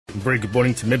Very good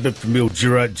morning to member for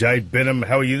Mildura, Jade, Benham.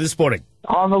 How are you this morning?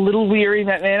 I'm a little weary,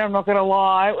 that man. I'm not going to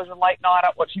lie. It was a late night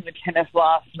up watching the tennis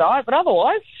last night, but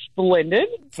otherwise, splendid.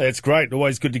 That's great.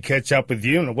 Always good to catch up with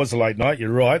you. And it was a late night. You're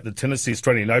right. The tennis, the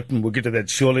Australian Open. We'll get to that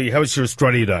shortly. How was your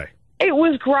Australia Day? It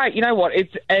was great. You know what?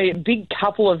 It's a big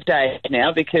couple of days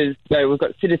now because we've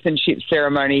got citizenship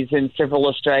ceremonies and several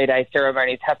Australia Day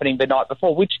ceremonies happening the night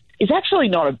before, which is actually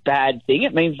not a bad thing.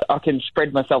 It means I can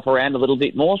spread myself around a little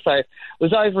bit more. So I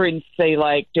was over in Sea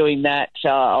Lake doing that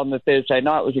on the Thursday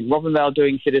night. I was in Robinvale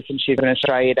doing citizenship and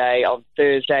Australia Day on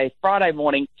Thursday. Friday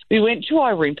morning, we went to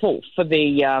Irimple for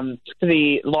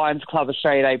the Lions Club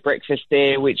Australia Day breakfast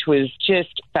there, which was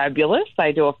just fabulous.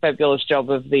 They do a fabulous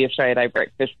job of the Australia Day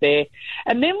breakfast there.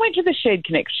 And then went to the Shared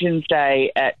Connections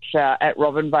Day at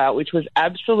Robinvale, which was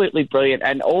absolutely brilliant,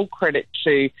 and all credit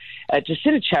to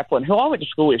Jacinta Chaplin, who I went to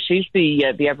school with. She's the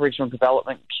Aboriginal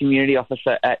Development Community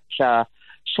Officer at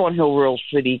Swan Hill Rural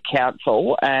City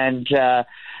Council, and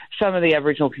some of the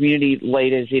Aboriginal community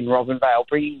leaders in Robinvale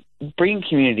bringing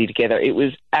community together. It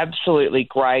was absolutely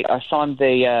great. I signed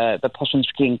the possum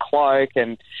skin cloak,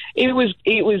 and it was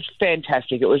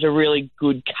fantastic. It was a really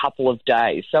good couple of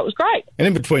days, so it was great. And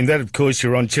in between that, of course,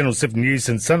 you're on Channel 7 News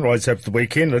and Sunrise over the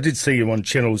weekend. I did see you on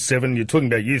Channel 7. You're talking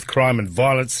about youth crime and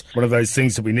violence, one of those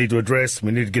things that we need to address.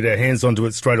 We need to get our hands onto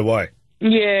it straight away.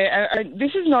 Yeah,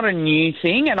 this is not a new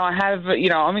thing, and I have,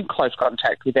 I'm in close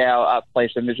contact with our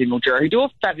police members in Mildura who do a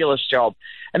fabulous job,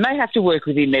 and they have to work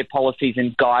within their policies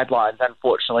and guidelines.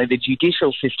 Unfortunately, the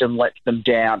judicial system lets them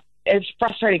down. It's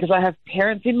frustrating because I have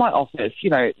parents in my office,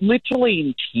 literally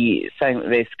in tears, saying that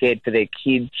they're scared for their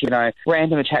kids,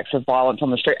 random attacks of violence on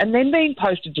the street, and then being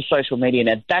posted to social media.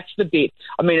 Now, that's the bit.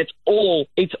 I mean, it's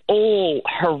all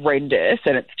horrendous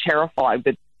and it's terrifying,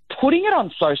 but putting it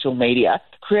on social media,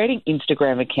 creating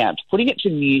Instagram accounts, putting it to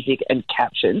music and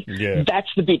captions, that's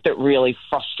the bit that really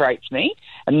frustrates me,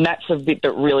 and that's the bit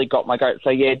that really got my goat.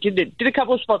 So, yeah, did a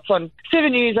couple of spots on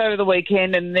 7 News over the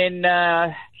weekend, and then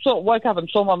woke up and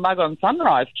saw my mug on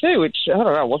Sunrise too, which, I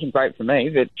don't know, wasn't great for me.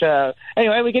 But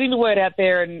anyway, we're getting the word out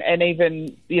there, and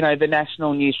even, the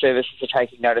national news services are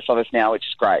taking notice of us now, which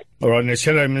is great. All right, now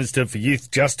Shadow Minister for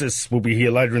Youth Justice will be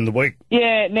here later in the week.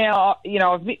 Yeah, now,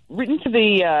 I've written to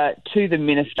the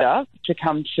Minister to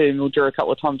come to Mildura a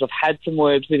couple of times. I've had some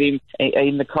words with him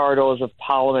in the corridors of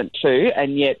Parliament too,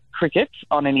 and yet crickets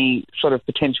on any sort of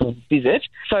potential visit.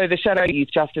 So the Shadow Youth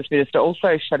Justice Minister,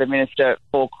 also Shadow Minister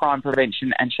for Crime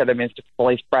Prevention and Shadow Minister for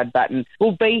Police, Brad Batten,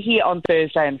 will be here on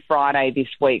Thursday and Friday this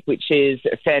week, which is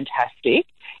fantastic.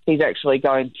 He's actually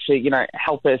going to,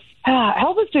 help us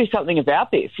do something about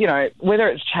this. Whether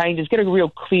it's changes, get a real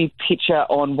clear picture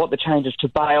on what the changes to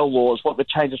bail laws, what the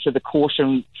changes to the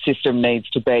caution system needs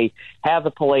to be, how the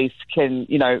police can,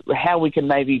 how we can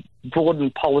maybe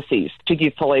broaden policies to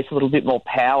give police a little bit more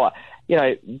power.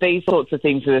 These sorts of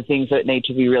things are the things that need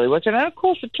to be really worked on. And, of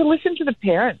course, to listen to the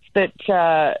parents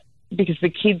that because the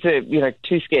kids are,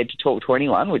 too scared to talk to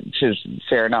anyone, which is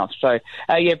fair enough. So,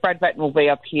 Brad Batten will be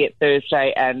up here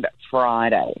Thursday and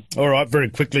Friday. All right, very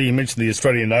quickly, you mentioned the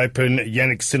Australian Open.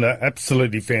 Yannick Sinner,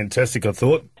 absolutely fantastic, I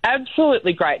thought.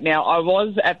 Absolutely great. Now, I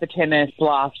was at the tennis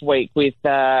last week with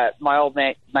my old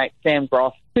mate Sam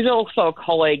Gross, who's also a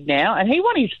colleague now, and he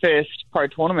won his first pro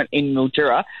tournament in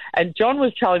Mildura. And John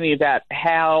was telling me about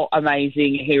how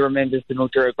amazing he remembers the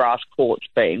Mildura grass courts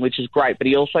being, which is great. But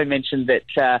he also mentioned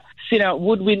that Sinner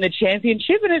would win the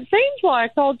championship, and it seems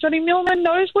like old Johnny Millman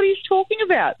knows what he's talking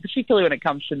about, particularly when it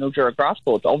comes to Mildura grass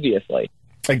courts, obviously.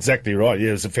 Exactly right. Yeah,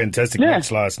 it was a fantastic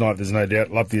match last night, there's no doubt.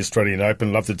 Love the Australian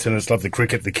Open, love the tennis, love the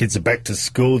cricket. The kids are back to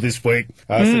school this week.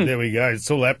 So there we go. It's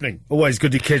all happening. Always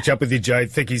good to catch up with you,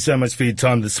 Jade. Thank you so much for your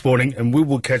time this morning, and we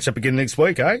will catch up again next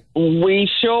week, eh? We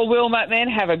sure will, mate, man.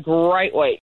 Have a great week.